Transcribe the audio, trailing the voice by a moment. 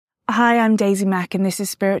Hi, I'm Daisy Mack and this is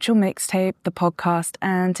Spiritual Mixtape, the podcast.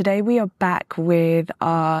 And today we are back with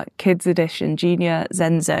our Kids Edition Junior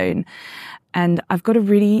Zen Zone. And I've got a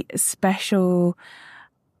really special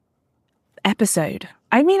episode.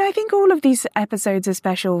 I think all of these episodes are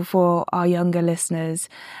special for our younger listeners.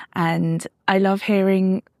 And I love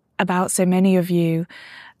hearing about so many of you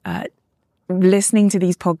listening to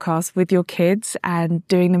these podcasts with your kids and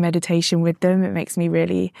doing the meditation with them. It makes me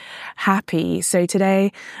really happy. So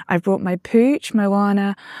today I brought my pooch,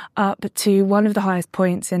 Moana, up to one of the highest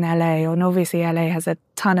points in LA. And obviously LA has a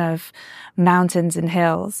ton of mountains and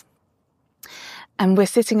hills. And we're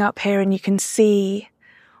sitting up here and you can see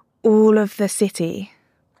all of the city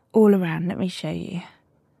all around. Let me show you.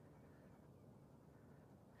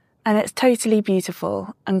 And it's totally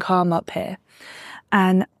beautiful and calm up here.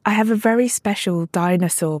 And I have a very special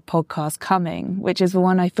dinosaur podcast coming, which is the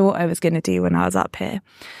one I thought I was going to do when I was up here.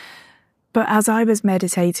 But as I was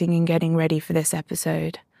meditating and getting ready for this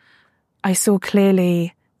episode, I saw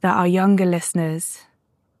clearly that our younger listeners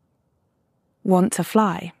want to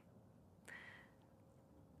fly.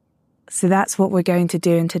 So that's what we're going to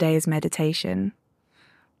do in today's meditation.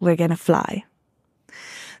 We're going to fly.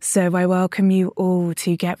 So I welcome you all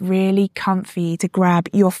to get really comfy, to grab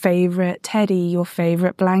your favorite teddy, your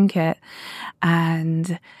favorite blanket,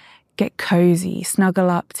 and get cozy. Snuggle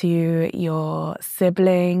up to your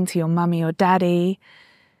sibling, to your mummy or daddy,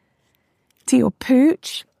 to your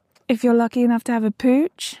pooch, if you're lucky enough to have a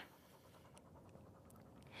pooch.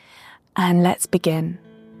 And let's begin.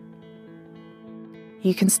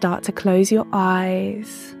 You can start to close your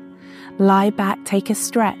eyes, lie back, take a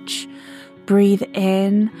stretch. Breathe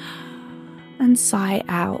in and sigh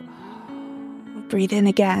out. Breathe in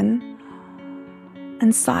again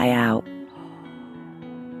and sigh out.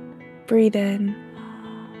 Breathe in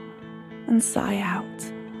and sigh out.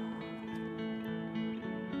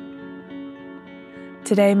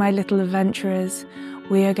 Today, my little adventurers,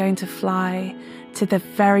 we are going to fly to the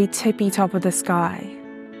very tippy top of the sky.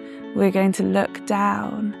 We're going to look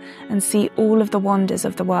down and see all of the wonders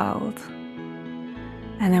of the world.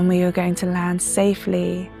 And then we are going to land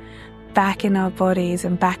safely back in our bodies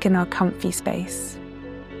and back in our comfy space.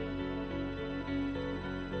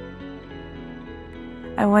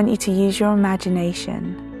 I want you to use your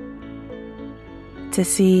imagination to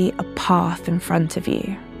see a path in front of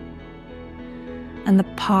you. And the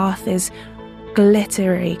path is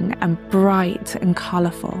glittering and bright and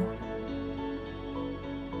colourful.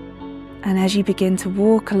 And as you begin to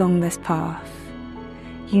walk along this path,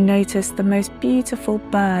 you notice the most beautiful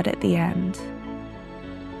bird at the end.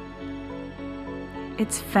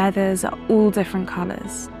 Its feathers are all different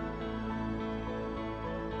colours.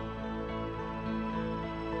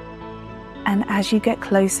 And as you get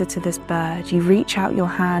closer to this bird, you reach out your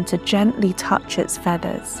hand to gently touch its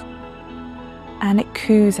feathers. And it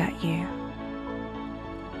coos at you.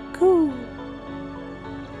 Coo.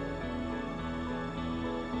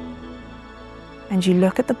 And you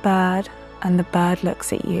look at the bird, and the bird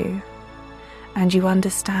looks at you, and you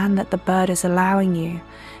understand that the bird is allowing you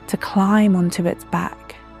to climb onto its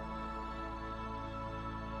back.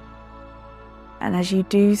 And as you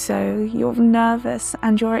do so, you're nervous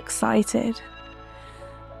and you're excited,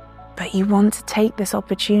 but you want to take this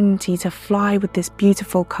opportunity to fly with this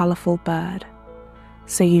beautiful, colourful bird.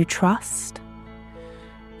 So you trust,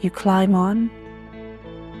 you climb on,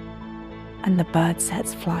 and the bird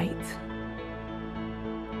sets flight.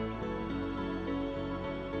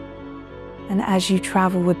 And as you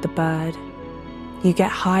travel with the bird, you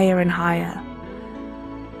get higher and higher.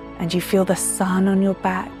 And you feel the sun on your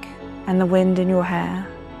back and the wind in your hair.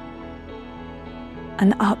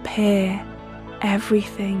 And up here,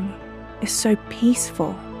 everything is so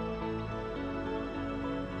peaceful.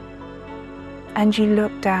 And you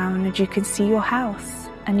look down and you can see your house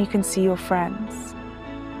and you can see your friends.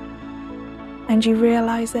 And you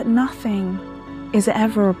realize that nothing is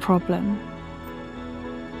ever a problem.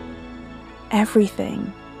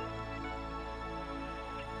 Everything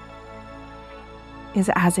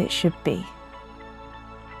is as it should be.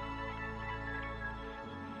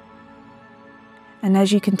 And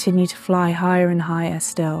as you continue to fly higher and higher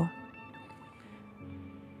still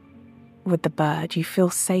with the bird, you feel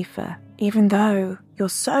safer, even though you're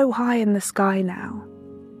so high in the sky now.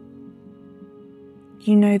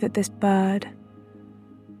 You know that this bird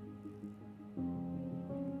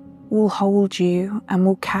will hold you and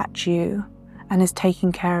will catch you and is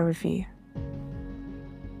taking care of you.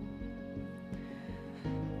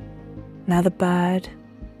 Now the bird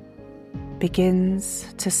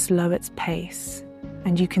begins to slow its pace,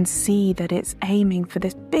 and you can see that it's aiming for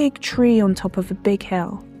this big tree on top of a big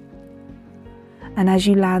hill. And as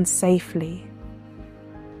you land safely,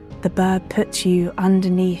 the bird puts you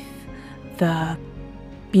underneath the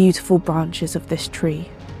beautiful branches of this tree.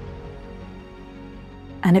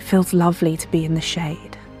 And it feels lovely to be in the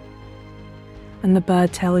shade. And the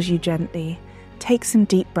bird tells you gently, take some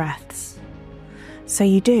deep breaths. So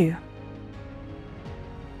you do.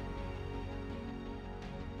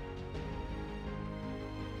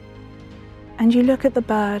 And you look at the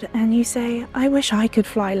bird and you say, I wish I could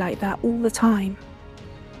fly like that all the time.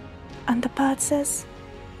 And the bird says,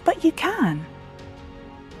 but you can.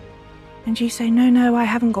 And you say, no, I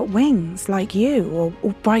haven't got wings like you or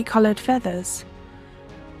bright-coloured feathers.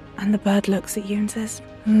 And the bird looks at you and says,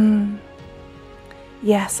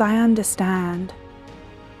 yes, I understand.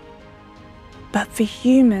 But for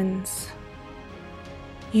humans,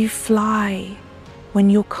 you fly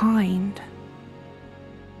when you're kind.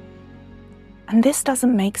 And this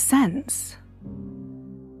doesn't make sense.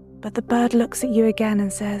 But the bird looks at you again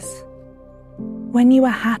and says, when you are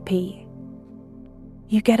happy,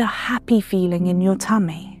 you get a happy feeling in your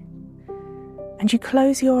tummy. And you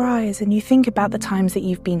close your eyes and you think about the times that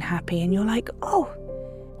you've been happy and you're like, oh.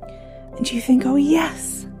 And you think, oh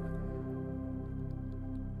yes.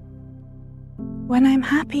 When I'm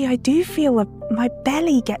happy, I do feel my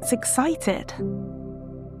belly gets excited.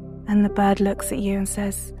 And the bird looks at you and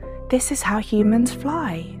says, this is how humans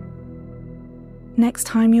fly. Next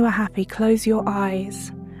time you are happy, close your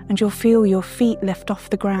eyes and you'll feel your feet lift off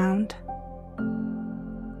the ground.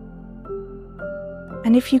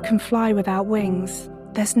 And if you can fly without wings,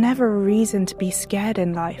 there's never a reason to be scared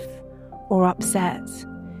in life or upset.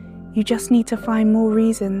 You just need to find more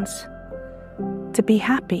reasons to be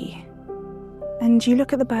happy. And you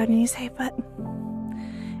look at the bird and you say, but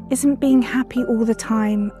isn't being happy all the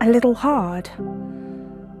time a little hard?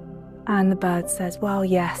 And the bird says, well,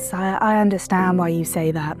 yes, I understand why you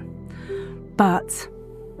say that. But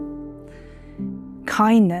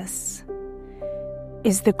kindness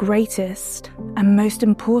is the greatest and most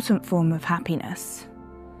important form of happiness.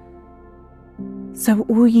 So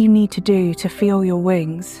all you need to do to feel your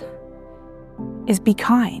wings is be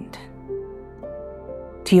kind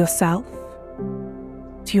to yourself,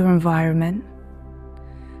 to your environment,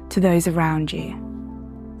 to those around you.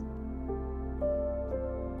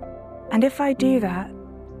 And if I do that,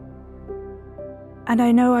 and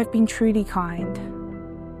I know I've been truly kind,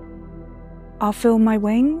 I'll feel my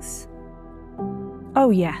wings? Oh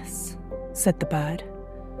yes, said the bird.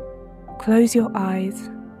 Close your eyes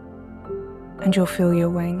and you'll feel your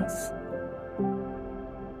wings.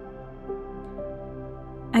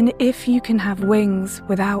 And if you can have wings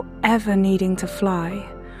without ever needing to fly,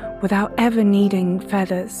 without ever needing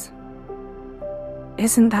feathers,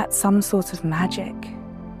 isn't that some sort of magic?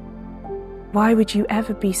 Why would you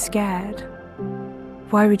ever be scared?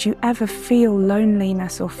 Why would you ever feel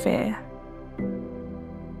loneliness or fear?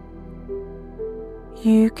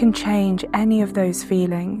 You can change any of those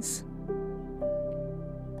feelings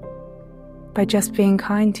by just being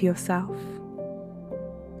kind to yourself.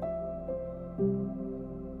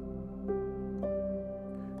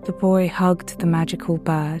 The boy hugged the magical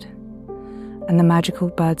bird, and the magical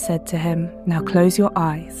bird said to him, now close your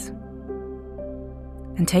eyes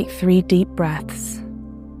and take 3 deep breaths.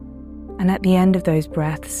 And at the end of those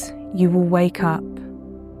breaths, you will wake up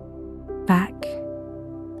back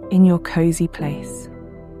in your cozy place.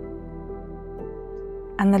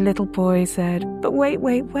 And the little boy said, but wait.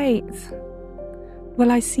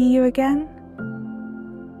 Will I see you again?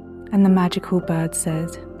 And the magical bird said,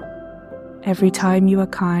 every time you are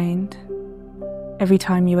kind, every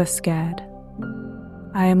time you are scared,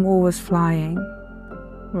 I am always flying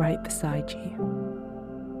right beside you.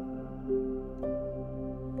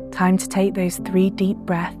 Time to take those 3 deep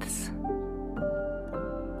breaths.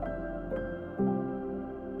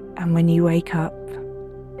 And when you wake up,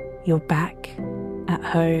 you're back at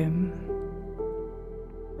home.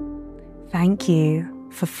 Thank you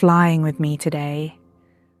for flying with me today.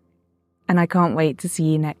 And I can't wait to see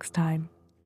you next time.